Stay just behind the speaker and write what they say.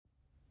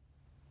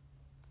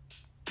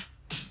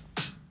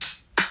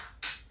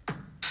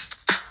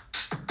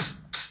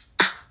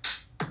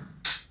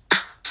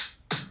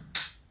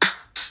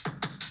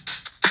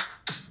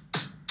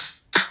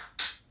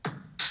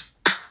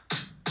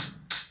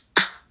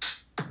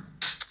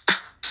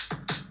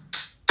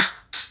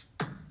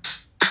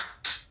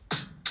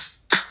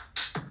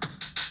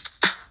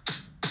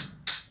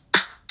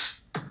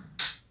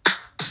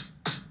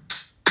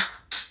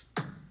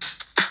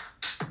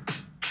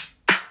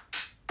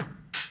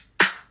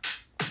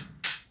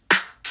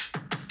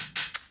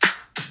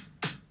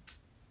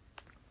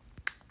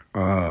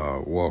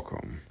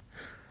Welcome.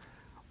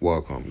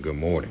 Welcome. Good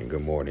morning.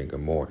 Good morning.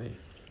 Good morning.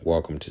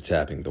 Welcome to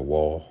Tapping the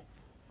Wall.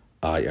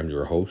 I am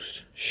your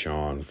host,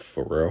 Sean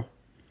Farrell.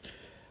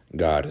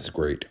 God is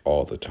great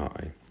all the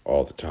time.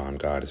 All the time,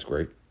 God is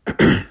great.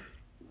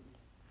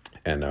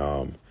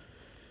 And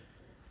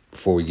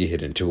before we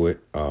get into it,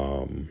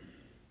 go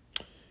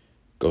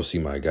see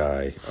my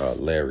guy,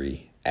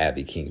 Larry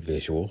Avi King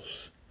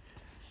Visuals.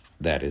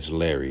 That is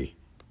Larry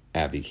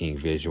Avi King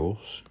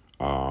Visuals.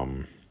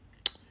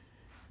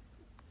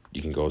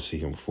 You can go see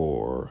him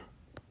for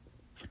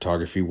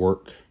photography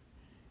work,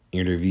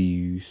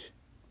 interviews,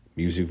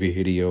 music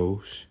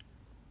videos,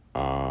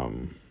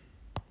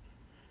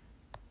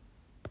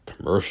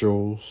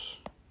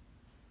 commercials,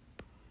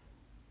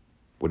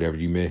 whatever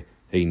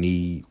they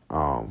need,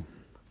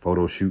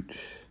 photo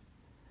shoots.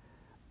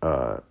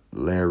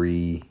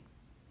 Larry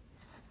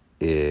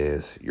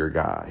is your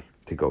guy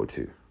to go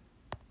to.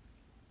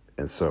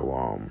 And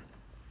so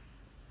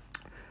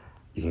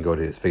you can go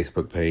to his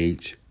Facebook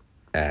page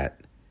at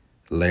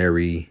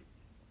Larry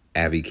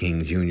Avi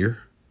King Jr.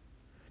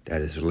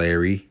 That is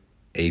Larry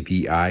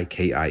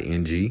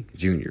Aviking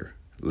Jr.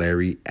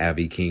 Larry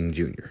Avi King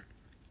Jr.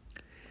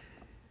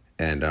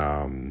 And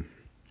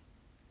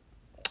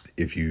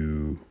if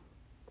you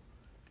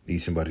need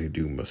somebody to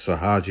do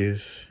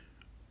massages,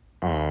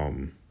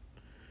 you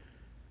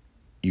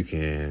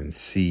can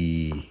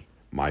see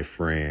my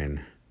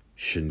friend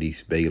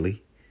Shanice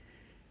Bailey.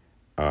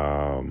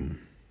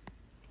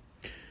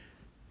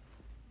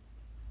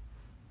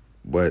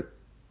 But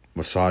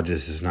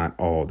massages is not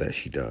all that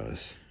she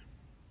does.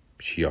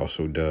 She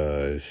also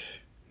does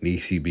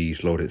Nisi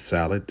B's loaded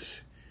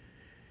salads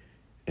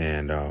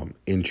and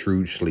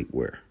Intrude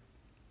sleepwear.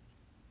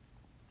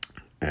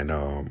 And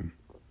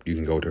you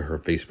can go to her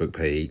Facebook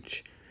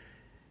page,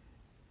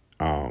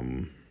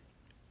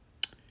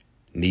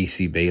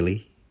 Nisi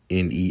Bailey,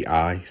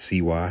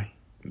 Neicy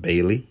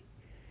Bailey.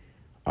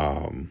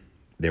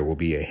 There will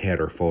be a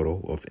header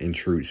photo of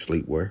Intrude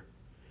sleepwear,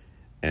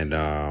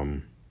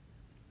 and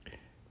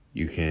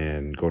you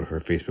can go to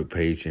her Facebook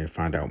page and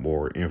find out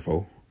more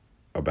info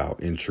about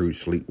Intrude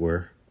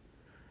sleepwear,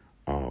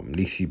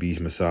 Nisi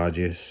B's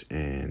massages,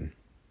 and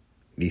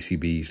Nisi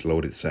B's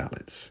loaded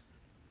salads.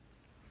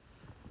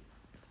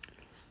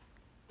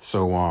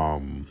 So,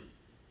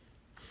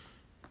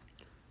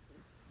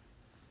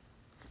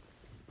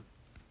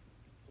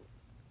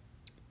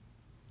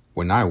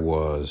 when I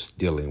was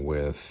dealing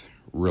with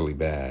really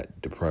bad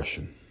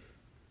depression,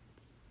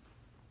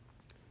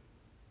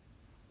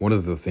 one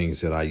of the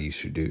things that I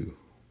used to do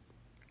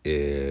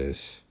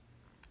is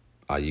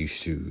I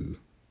used to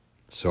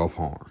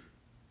self-harm.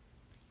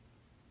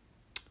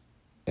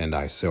 And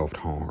I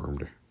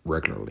self-harmed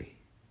regularly.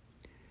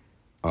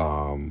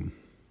 I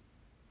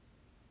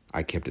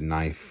kept a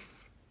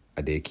knife.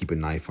 I did keep a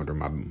knife under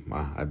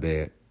my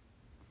bed.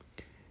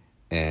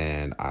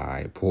 And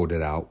I pulled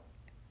it out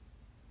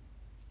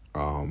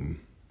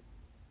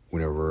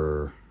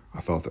whenever I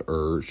felt the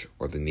urge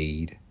or the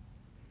need.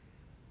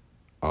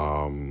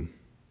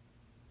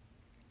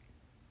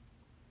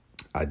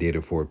 I did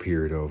it for a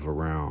period of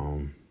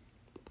around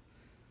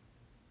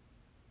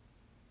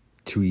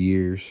 2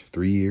 years,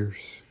 3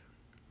 years.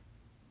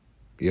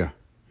 Yeah.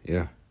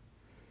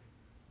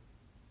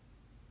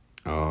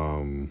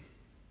 I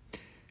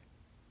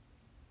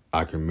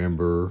can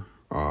remember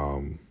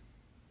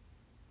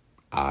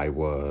I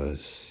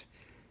was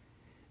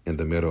in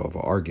the middle of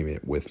an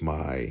argument with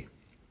my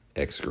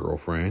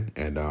ex-girlfriend,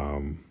 and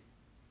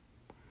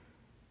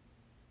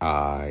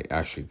I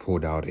actually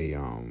pulled out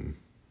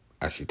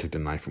actually took the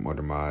knife from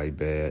under my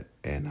bed,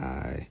 and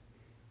I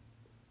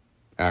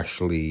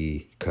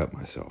actually cut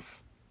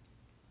myself.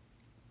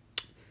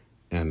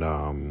 And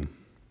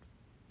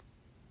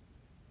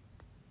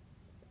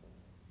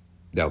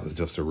that was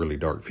just a really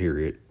dark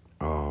period,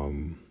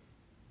 around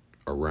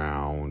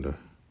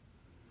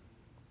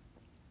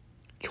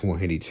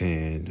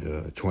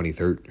 2010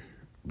 2013,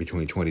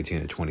 between 2010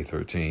 and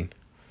 2013.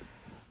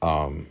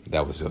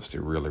 That was just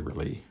a really,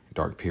 really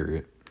dark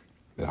period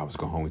that I was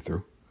going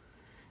through.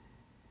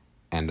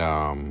 And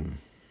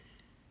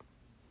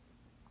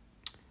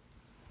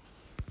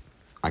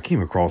I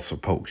came across a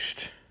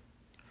post,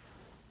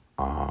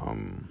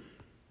 and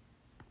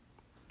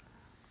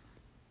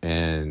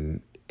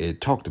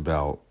it talked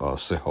about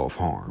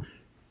self-harm.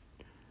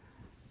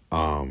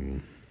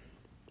 The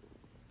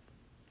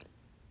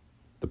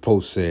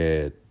post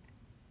said,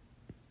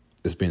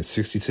 "It's been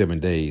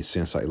 67 days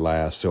since I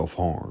last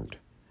self-harmed,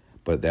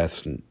 but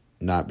that's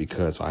not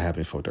because I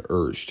haven't felt the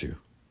urge to."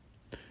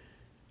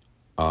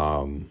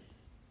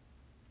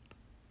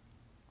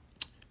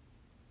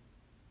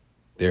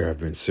 There have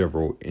been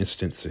several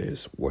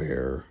instances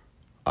where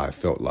I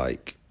felt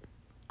like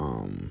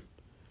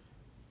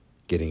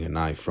getting a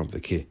knife from the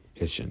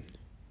kitchen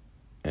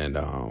and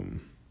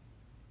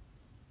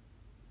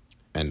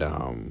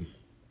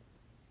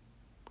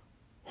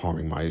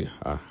harming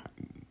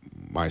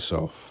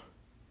myself.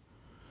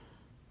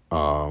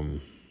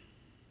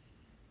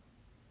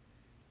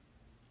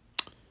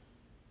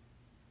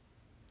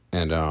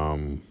 And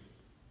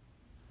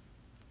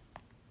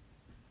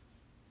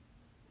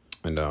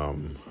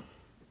And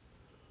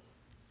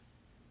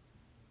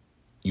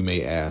you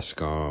may ask,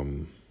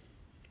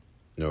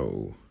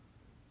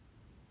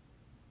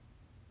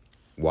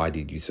 why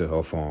did you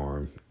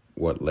self-harm?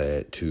 What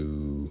led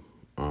you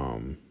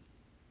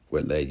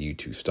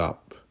to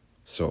stop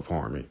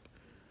self-harming?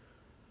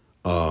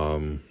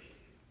 Well,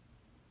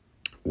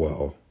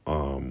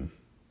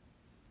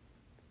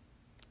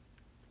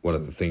 one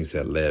of the things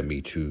that led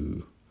me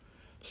to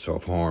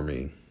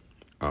self-harming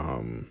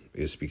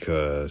is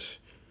because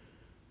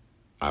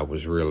I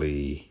was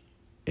really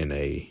in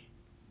a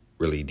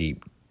really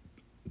deep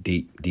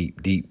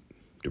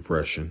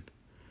depression.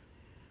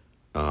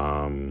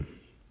 Didn't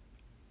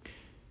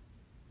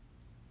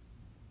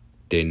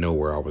know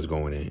where I was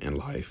going in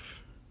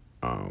life.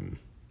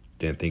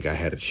 Didn't think I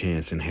had a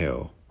chance in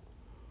hell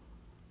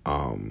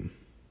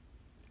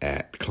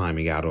at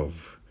climbing out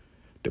of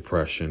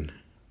depression.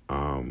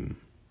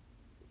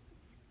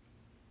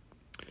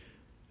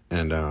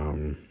 And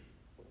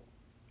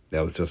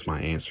that was just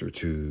my answer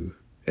to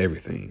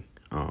everything.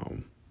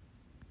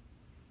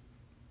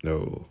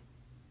 No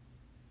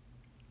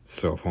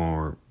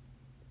self-harm,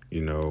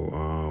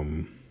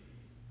 no,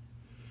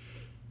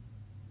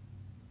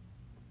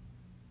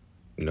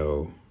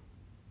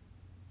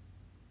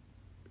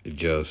 it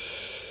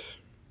just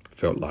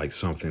felt like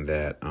something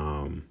that,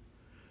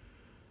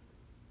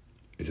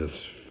 it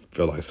just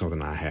felt like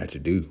something I had to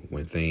do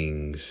when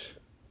things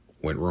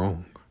went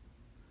wrong.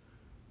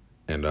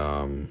 And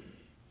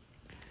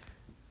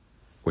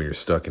when you're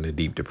stuck in a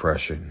deep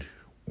depression,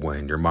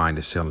 when your mind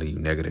is telling you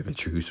negative,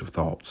 intrusive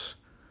thoughts,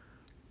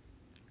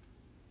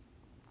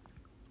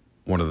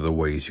 one of the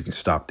ways you can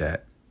stop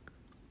that,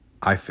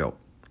 I felt,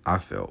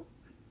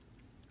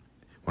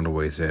 one of the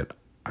ways that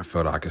I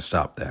felt I could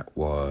stop that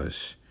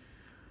was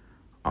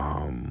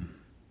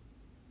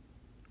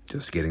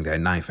just getting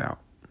that knife out.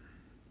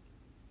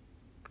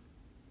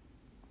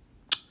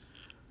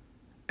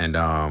 And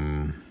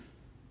I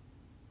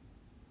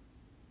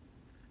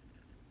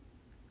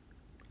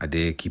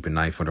did keep a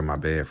knife under my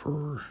bed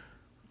for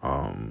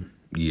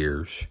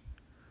years.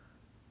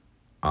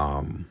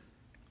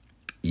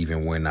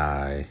 Even when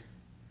I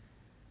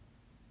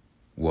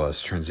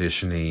was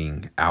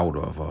transitioning out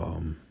of,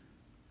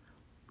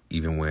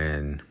 even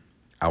when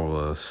I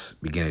was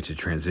beginning to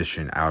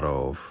transition out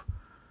of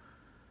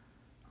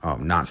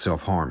not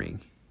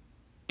self-harming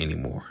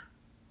anymore,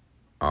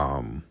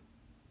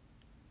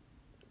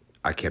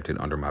 I kept it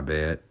under my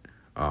bed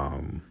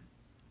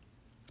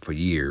for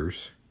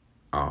years.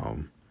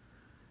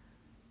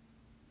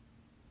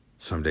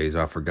 Some days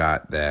I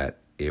forgot that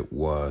it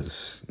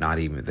was not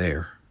even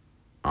there.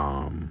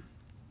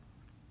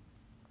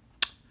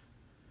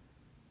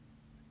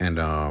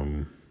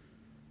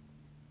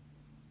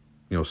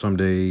 Some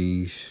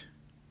days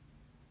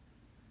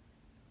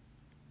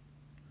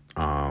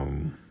I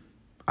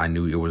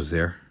knew it was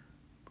there.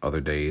 Other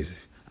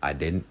days I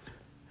didn't.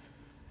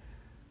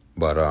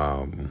 But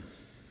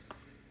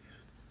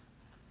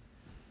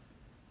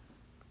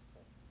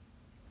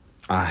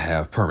I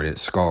have permanent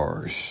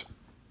scars.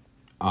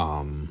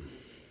 I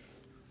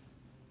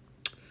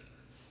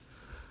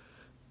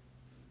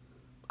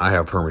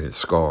have permanent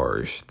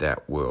scars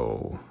that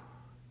will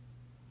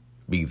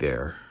be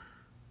there.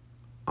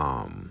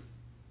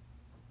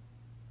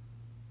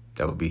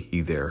 That will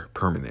be there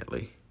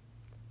permanently.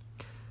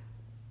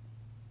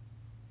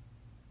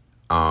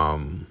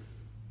 I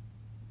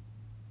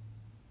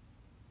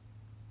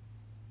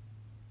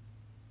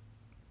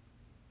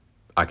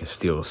can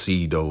still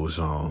see those.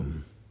 I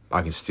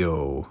can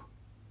still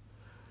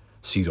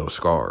see those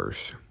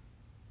scars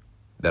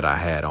that I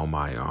had on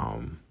my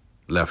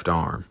left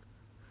arm,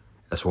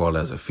 as well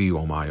as a few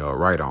on my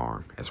right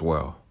arm as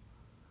well.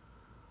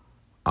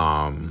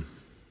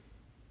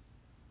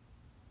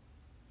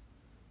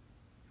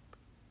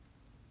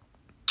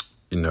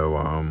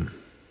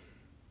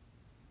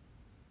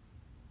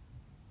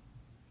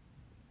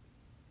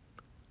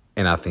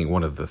 And I think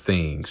one of the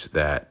things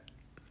that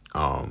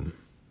kind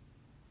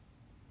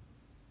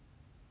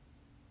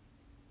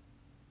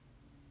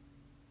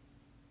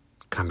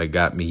of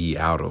got me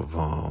out of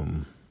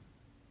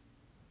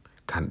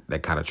kind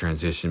of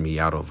transitioned me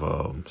out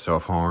of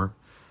self-harm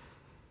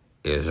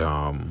is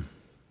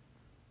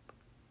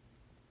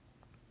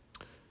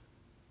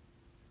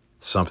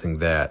something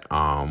that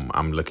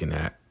I'm looking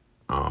at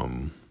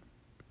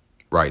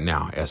right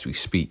now as we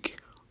speak.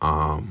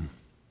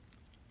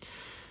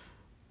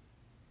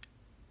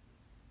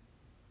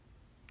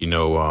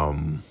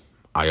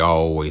 I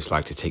always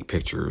like to take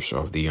pictures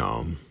of the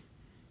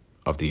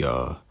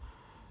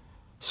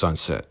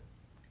sunset,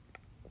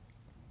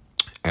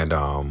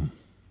 and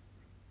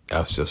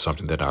that's just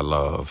something that I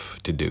love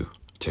to do,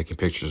 taking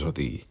pictures of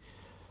the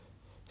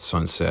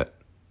sunsets.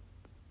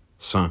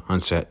 So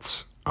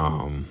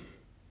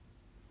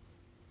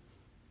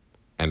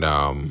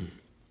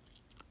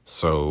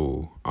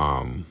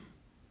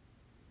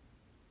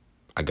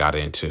I got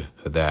into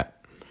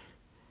that,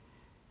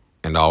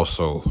 and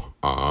also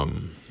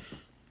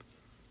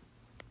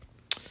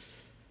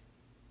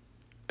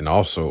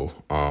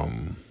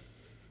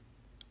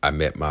I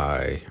met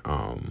my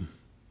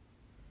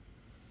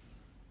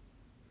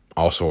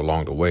also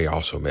along the way, I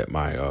also met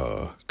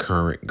my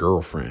current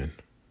girlfriend.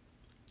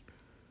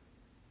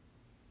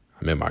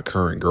 I met my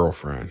current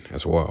girlfriend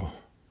as well.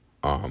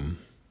 And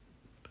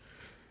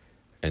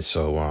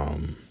so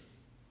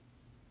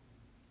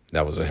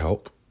that was a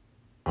help.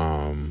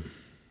 And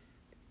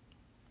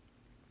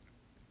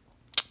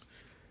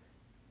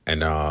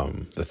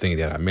the thing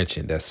that I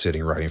mentioned that's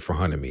sitting right in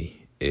front of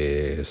me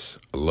is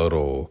a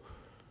little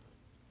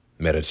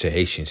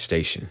meditation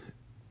station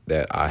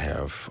that I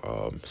have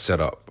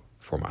set up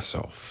for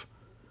myself.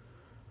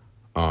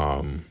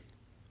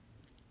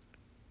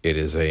 It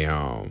is a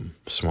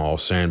small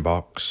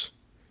sandbox.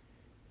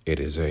 It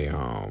is a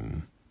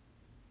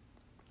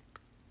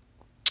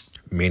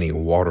mini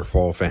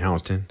waterfall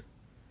fountain,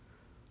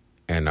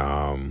 and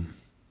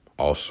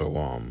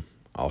also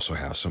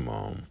have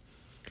some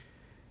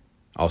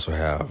also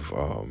have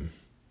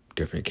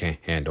different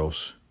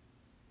candles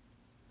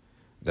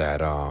that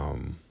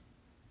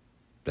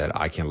that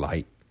I can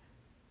light.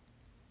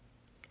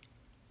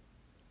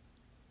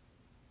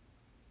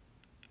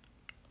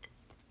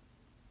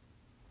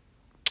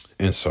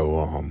 And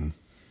so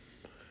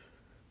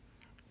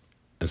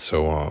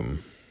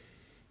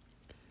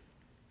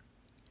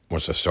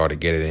once I started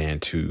getting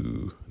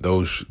into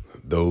those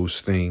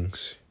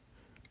things,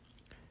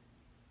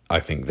 I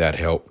think that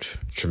helped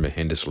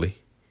tremendously.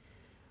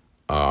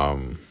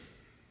 I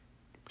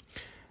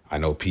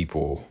know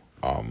people.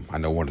 I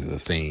know one of the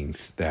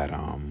things that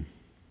I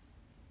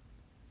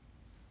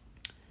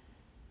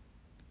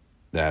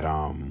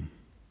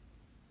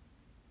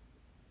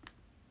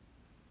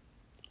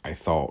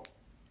thought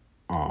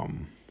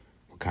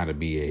would kind of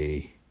be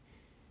a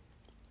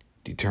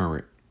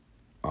deterrent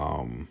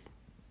when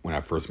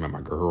I first met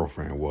my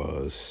girlfriend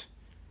was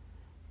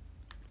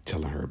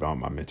telling her about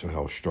my mental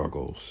health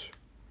struggles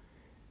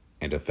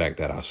and the fact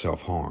that I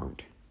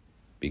self-harmed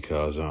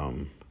because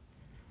I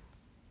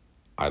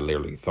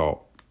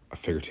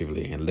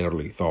figuratively and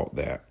literally thought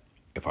that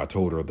if I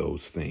told her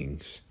those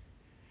things,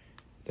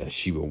 that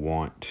she would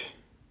want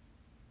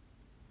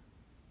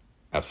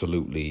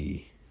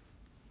absolutely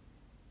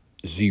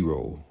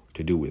zero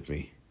to do with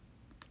me.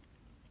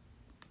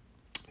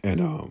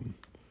 And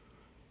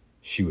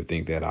she would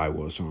think that I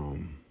was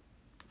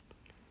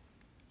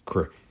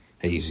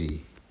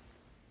crazy,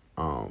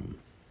 or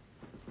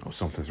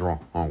something's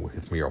wrong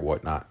with me or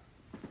whatnot.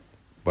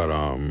 But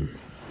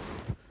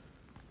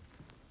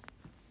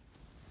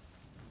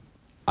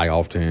I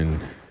often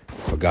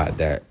forgot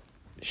that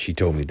she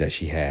told me that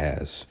she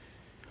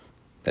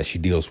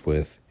deals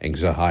with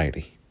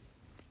anxiety.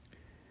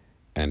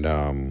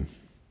 And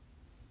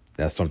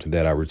that's something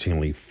that I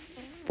routinely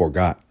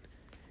forgot,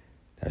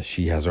 that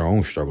she has her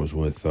own struggles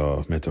with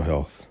mental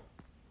health.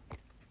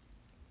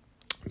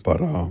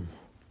 But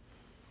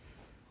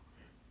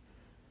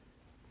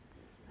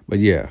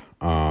yeah.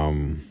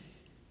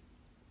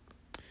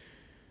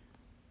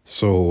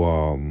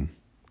 So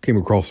came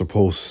across a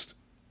post.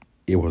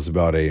 It was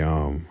about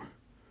a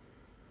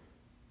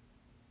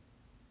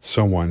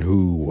someone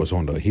who was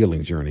on the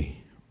healing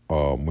journey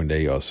when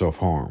they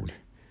self-harmed.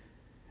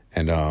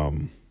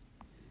 And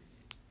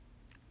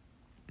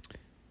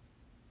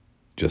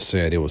just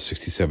said it was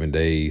 67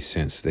 days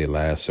since they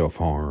last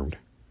self-harmed.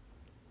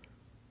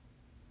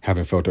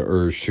 Haven't felt the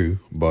urge to,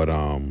 but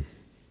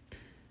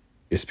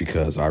it's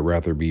because I'd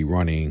rather be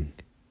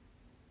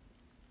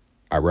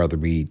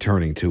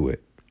turning to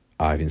it.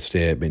 I've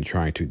instead been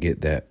trying to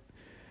get that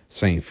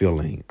same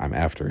feeling I'm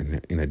after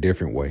in a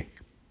different way.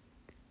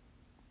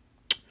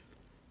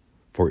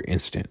 For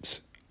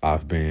instance,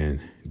 I've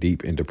been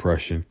deep in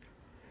depression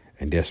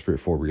and desperate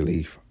for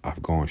relief.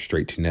 I've gone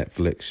straight to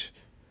Netflix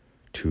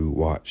to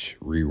watch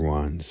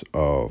reruns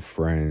of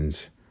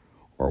Friends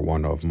or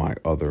one of my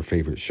other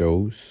favorite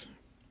shows.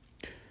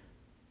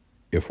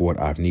 If what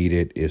I've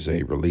needed is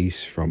a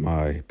release from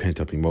my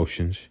pent-up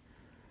emotions,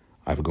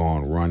 I've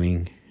gone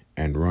running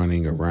and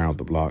running around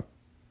the block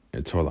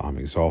until I'm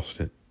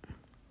exhausted.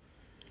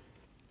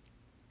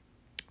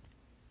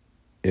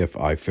 If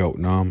I felt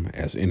numb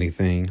as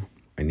anything,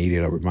 I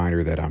needed a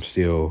reminder that I'm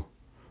still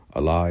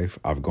alive,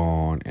 I've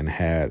gone and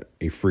had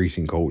a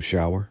freezing cold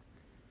shower.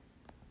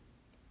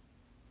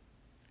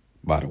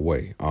 By the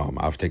way,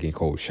 I've taken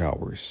cold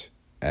showers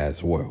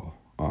as well.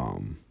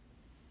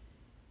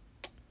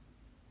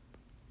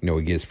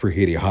 It gets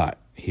pretty hot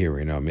here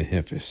in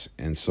Memphis.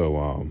 And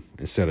so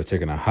instead of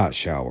taking a hot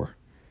shower,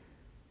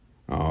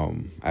 I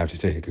have to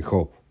take a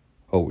cold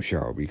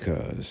shower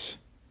because,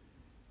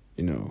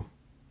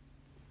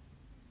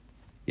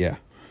 yeah,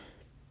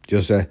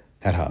 just that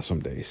hot some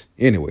days.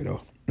 Anyway,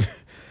 though,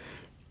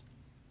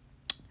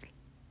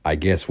 I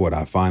guess what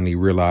I finally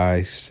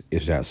realized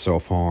is that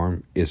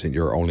self-harm isn't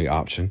your only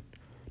option.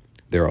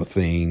 There are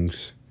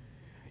things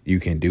you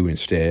can do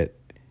instead.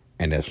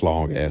 And as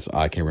long as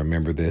I can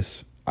remember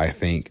this, I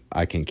think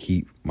I can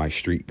keep my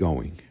streak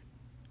going.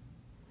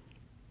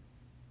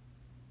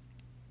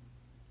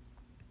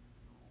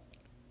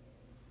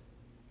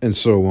 And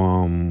so,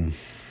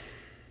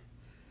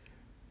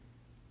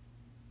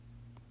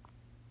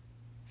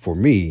 for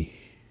me,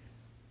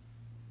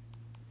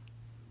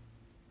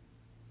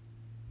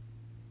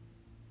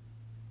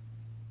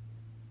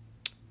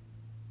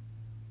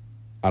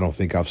 I don't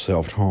think I've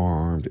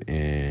self-harmed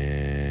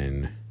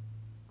in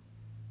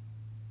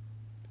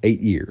 8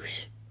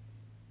 years.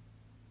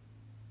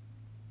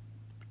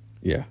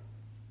 Yeah.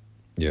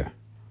 Yeah.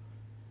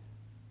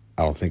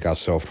 I don't think I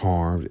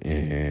self-harmed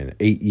in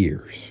 8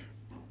 years.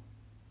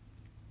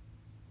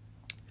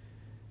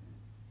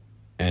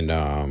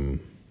 And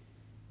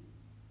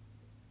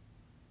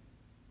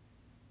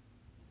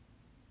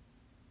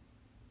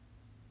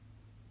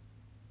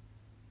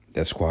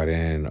that's quite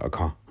an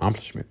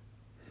accomplishment.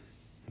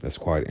 That's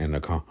quite an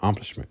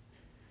accomplishment.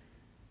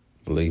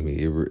 Believe me,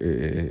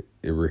 it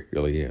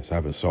really is. I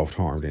haven't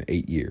self-harmed in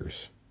 8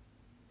 years.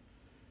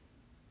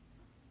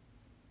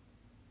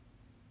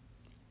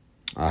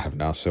 I have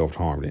not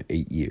self-harmed in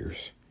 8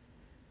 years.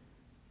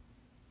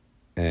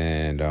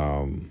 And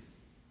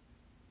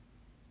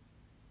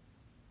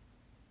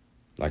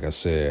like I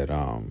said,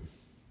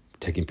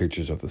 taking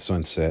pictures of the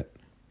sunset,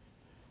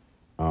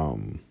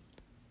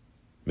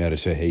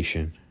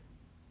 meditation,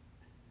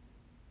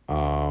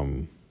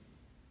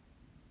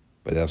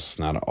 but that's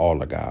not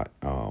all I got.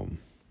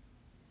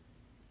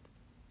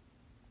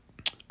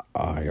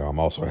 I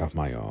also have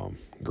my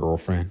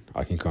girlfriend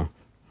I can come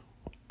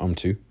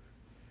to.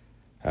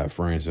 Have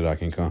friends that I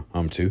can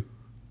come to.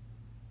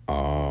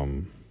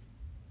 Family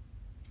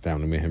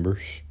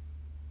members.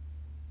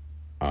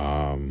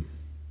 I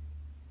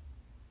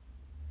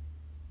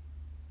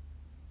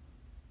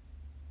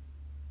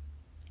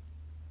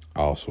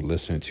also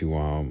listen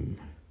to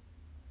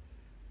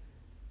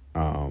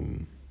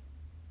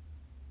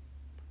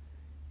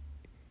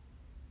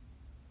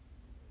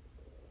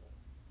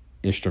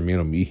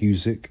instrumental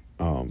music,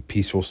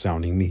 peaceful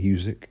sounding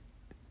music.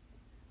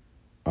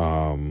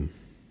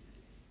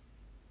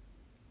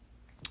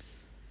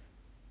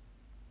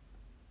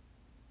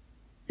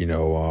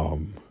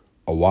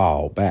 A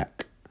while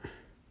back,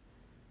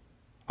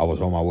 I was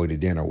on my way to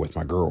dinner with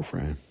my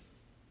girlfriend,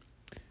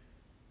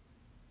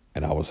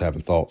 and I was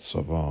having thoughts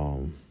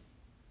of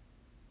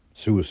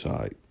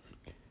suicide,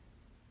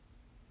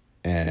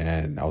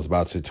 and I was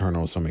about to turn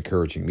on some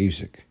encouraging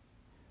music,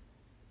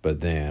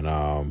 but then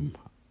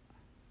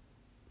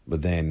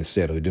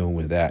instead of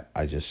doing that,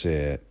 I just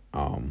said,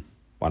 why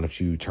don't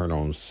you turn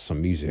on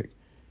some music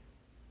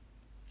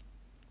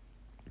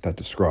that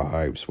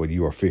describes what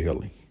you are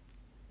feeling?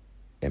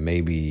 And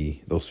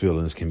maybe those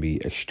feelings can be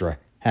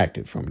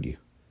extracted from you.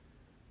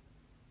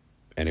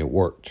 And it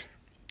worked.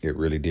 It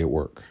really did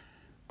work.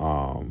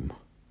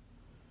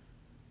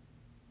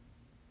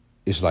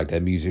 It's like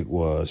that music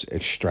was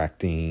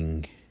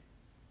extracting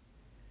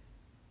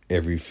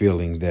every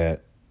feeling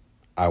that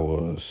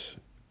it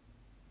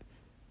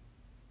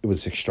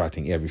was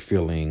extracting every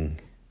feeling,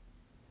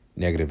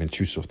 negative,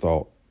 intrusive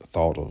thought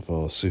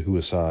of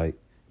suicide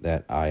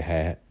that I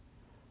had.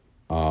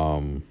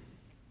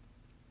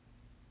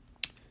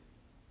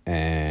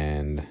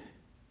 And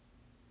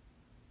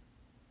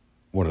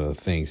one of the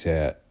things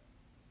that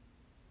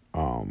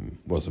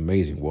was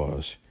amazing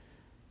was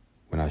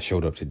when I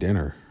showed up to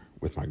dinner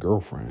with my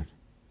girlfriend,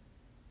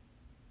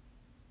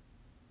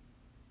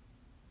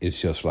 it's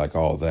just like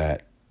all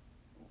that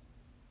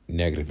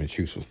negative,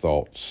 intrusive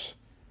thoughts,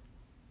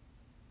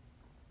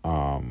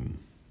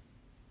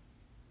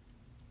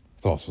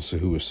 thoughts of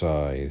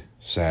suicide,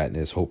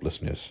 sadness,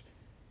 hopelessness.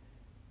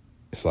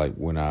 It's like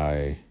when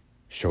I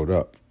showed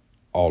up,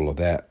 all of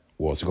that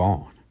was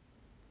gone.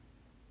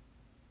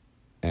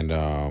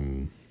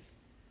 And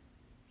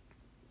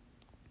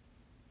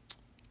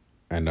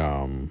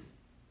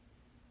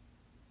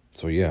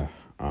so yeah,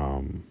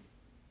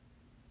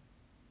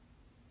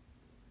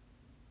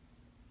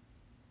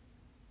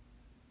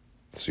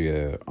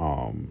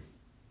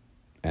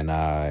 and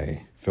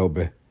I felt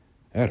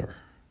better,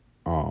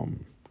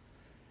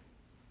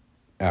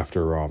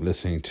 after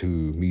listening to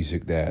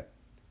music that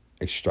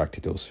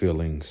extracted those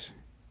feelings,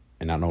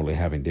 and not only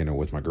having dinner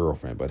with my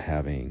girlfriend, but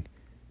having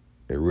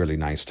a really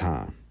nice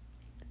time.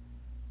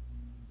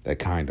 That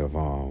kind of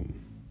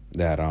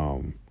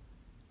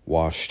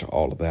washed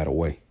all of that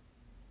away.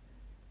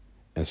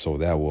 And so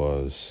that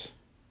was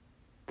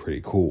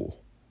pretty cool.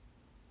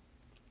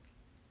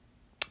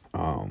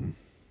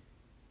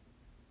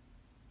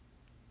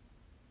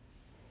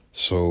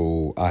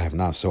 So I have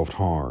not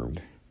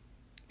self-harmed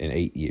in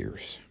 8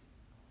 years.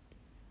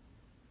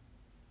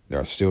 There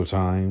are still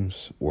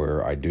times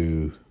where I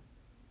do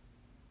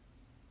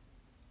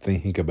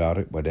think about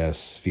it, but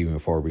that's few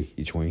and far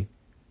between.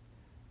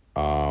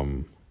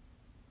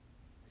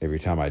 Every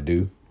time I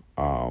do,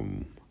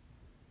 I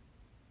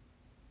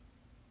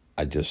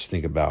just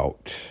think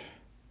about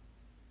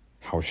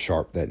how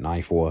sharp that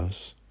knife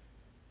was.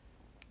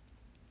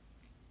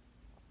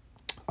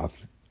 I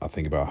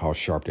think about how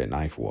sharp that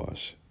knife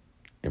was.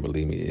 And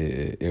believe me,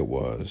 it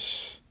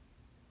was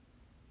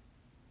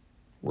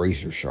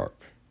razor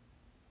sharp.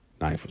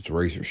 Knife was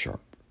razor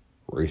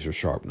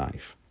sharp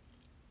knife.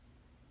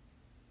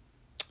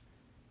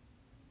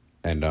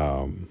 And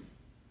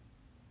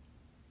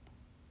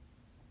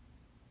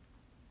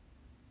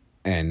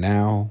And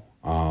now,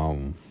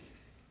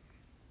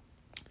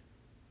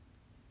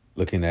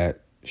 looking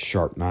at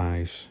sharp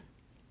knives,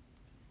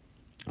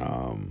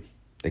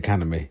 they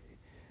kind of make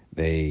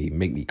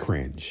me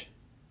cringe.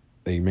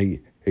 They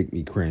make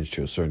me cringe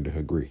to a certain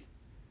degree,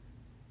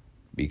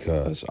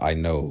 because I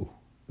know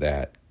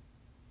that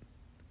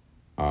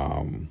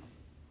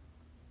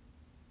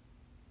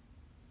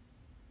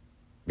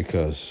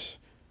because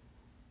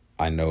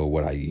I know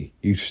what I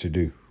used to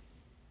do.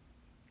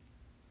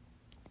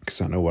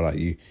 Because I know what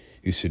I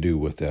used to do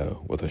with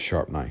a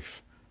sharp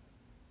knife.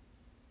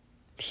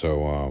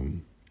 So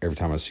every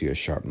time I see a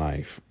sharp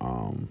knife,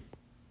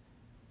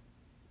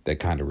 that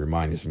kind of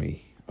reminds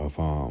me of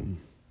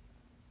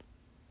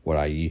what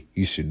I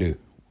used to do.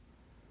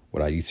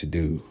 What I used to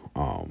do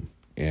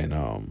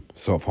in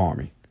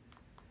self-harming.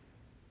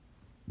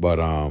 But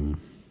I'm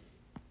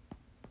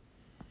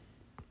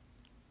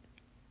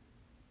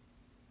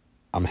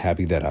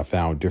happy that I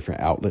found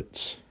different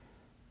outlets.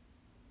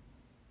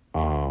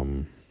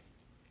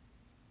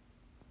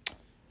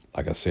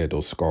 Like I said,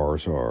 those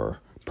scars are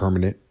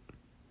permanent.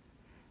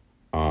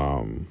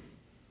 The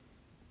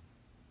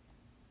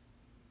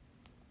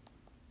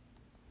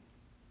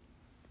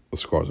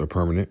scars are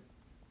permanent.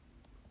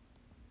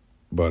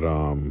 But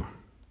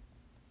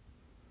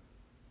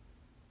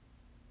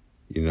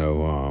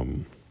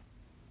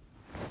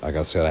like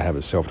I said, I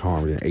haven't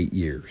self-harmed in 8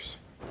 years.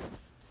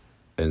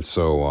 And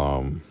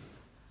so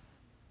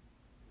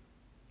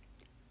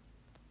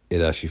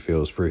it actually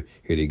feels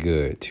pretty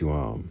good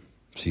to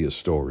see a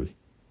story.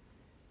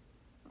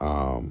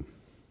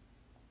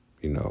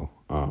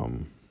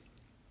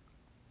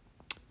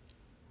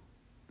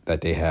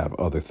 That they have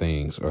other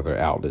things, other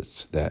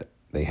outlets that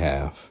they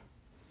have.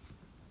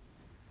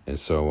 And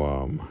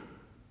so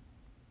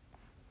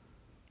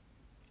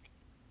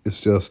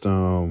it's just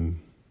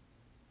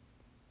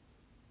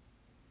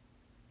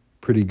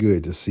pretty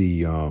good to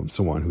see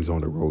someone who's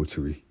on the road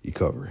to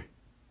recovery.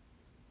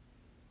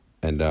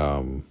 And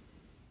that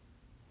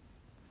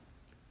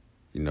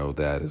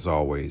is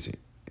always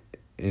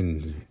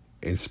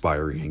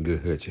inspiring and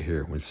good to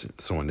hear when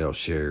someone else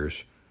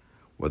shares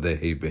what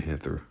they've been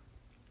through.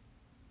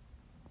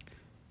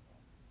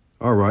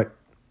 All right.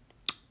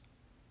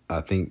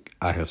 I think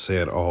I have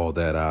said all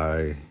that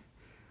I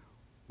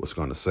was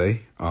going to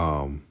say.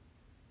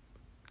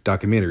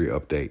 Documentary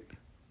update.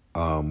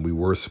 We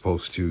were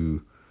supposed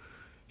to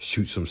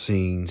shoot some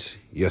scenes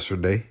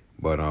yesterday,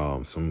 but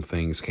some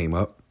things came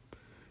up.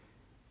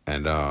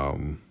 And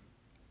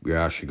we're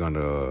actually going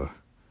to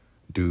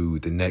do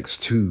the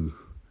next 2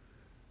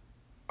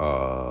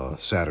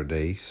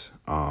 Saturdays.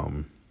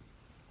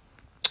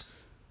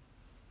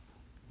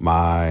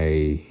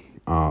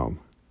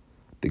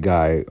 The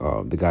guy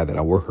that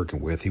I'm working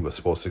with, he was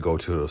supposed to go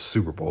to the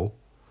Super Bowl.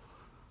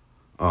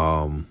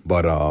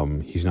 But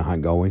he's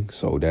not going,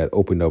 so that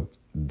opened up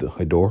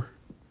the door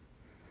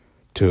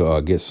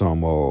to get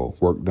some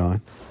work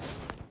done,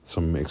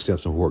 some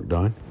extensive work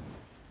done.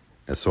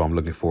 And so I'm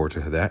looking forward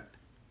to that.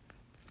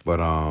 But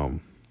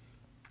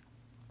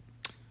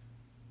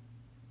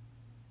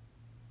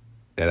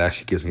that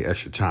actually gives me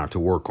extra time to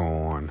work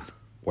on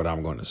what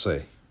I'm going to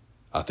say.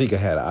 I think I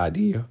had an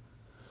idea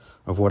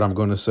of what I'm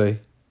going to say,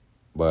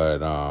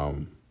 but I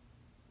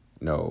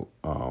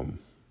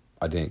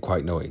didn't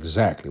quite know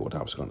exactly what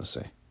I was going to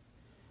say.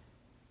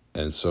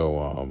 And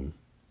so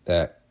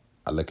that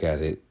I look at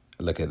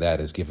that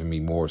as giving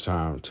me more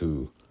time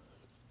to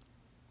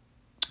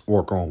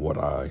work on what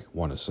I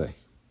want to say.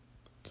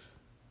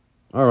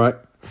 All right.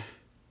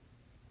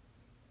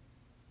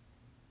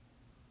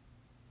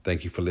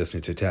 Thank you for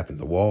listening to Tapping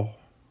the Wall.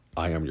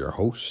 I am your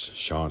host,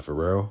 Sean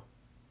Farrell.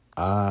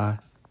 I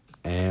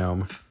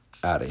am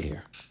out of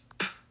here.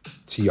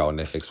 See y'all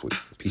next week.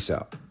 Peace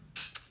out.